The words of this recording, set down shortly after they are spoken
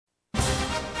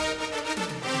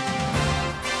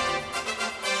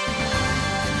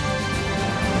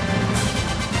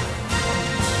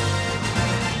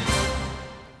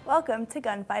Welcome to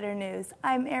Gunfighter News.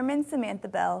 I'm Airman Samantha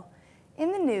Bell.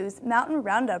 In the news, Mountain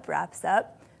Roundup wraps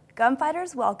up,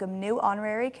 gunfighters welcome new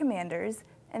honorary commanders,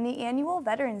 and the annual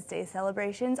Veterans Day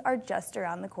celebrations are just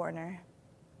around the corner.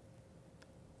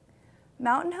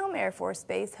 Mountain Home Air Force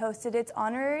Base hosted its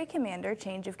honorary commander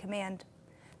change of command.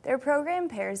 Their program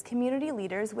pairs community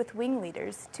leaders with wing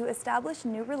leaders to establish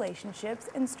new relationships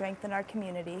and strengthen our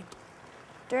community.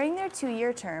 During their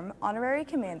 2-year term, honorary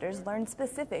commanders learn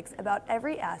specifics about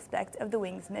every aspect of the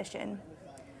wing's mission.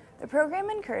 The program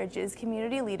encourages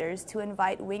community leaders to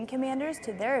invite wing commanders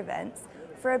to their events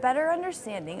for a better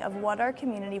understanding of what our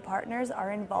community partners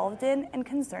are involved in and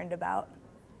concerned about.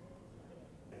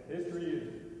 History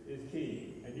is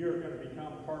key, and you're going to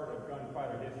become part of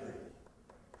gunfighter history.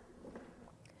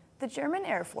 The German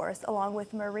Air Force, along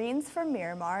with Marines from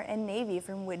Miramar and Navy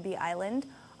from Whidbey Island,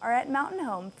 are at Mountain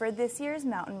Home for this year's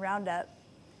Mountain Roundup.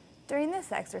 During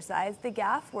this exercise, the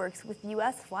GAF works with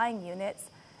U.S. flying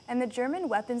units, and the German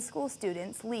weapons school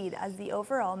students lead as the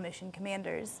overall mission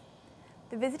commanders.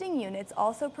 The visiting units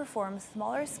also perform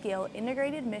smaller-scale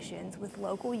integrated missions with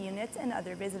local units and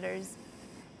other visitors.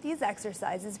 These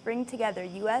exercises bring together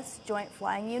U.S. Joint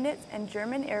Flying Units and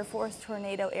German Air Force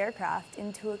Tornado aircraft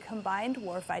into a combined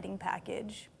warfighting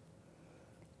package.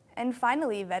 And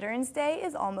finally, Veterans Day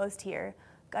is almost here.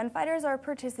 Gunfighters are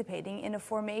participating in a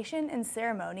formation and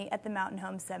ceremony at the Mountain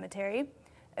Home Cemetery,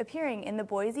 appearing in the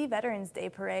Boise Veterans Day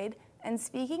Parade, and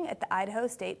speaking at the Idaho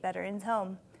State Veterans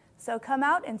Home. So come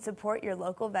out and support your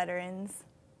local veterans.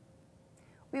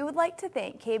 We would like to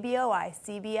thank KBOI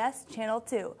CBS Channel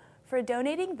 2 for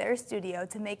donating their studio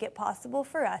to make it possible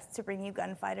for us to bring you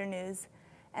Gunfighter News.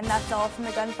 And that's all from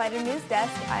the Gunfighter News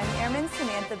Desk. I'm Airman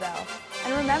Samantha Bell.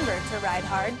 And remember to ride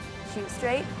hard, shoot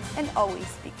straight, and always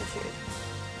speak the truth.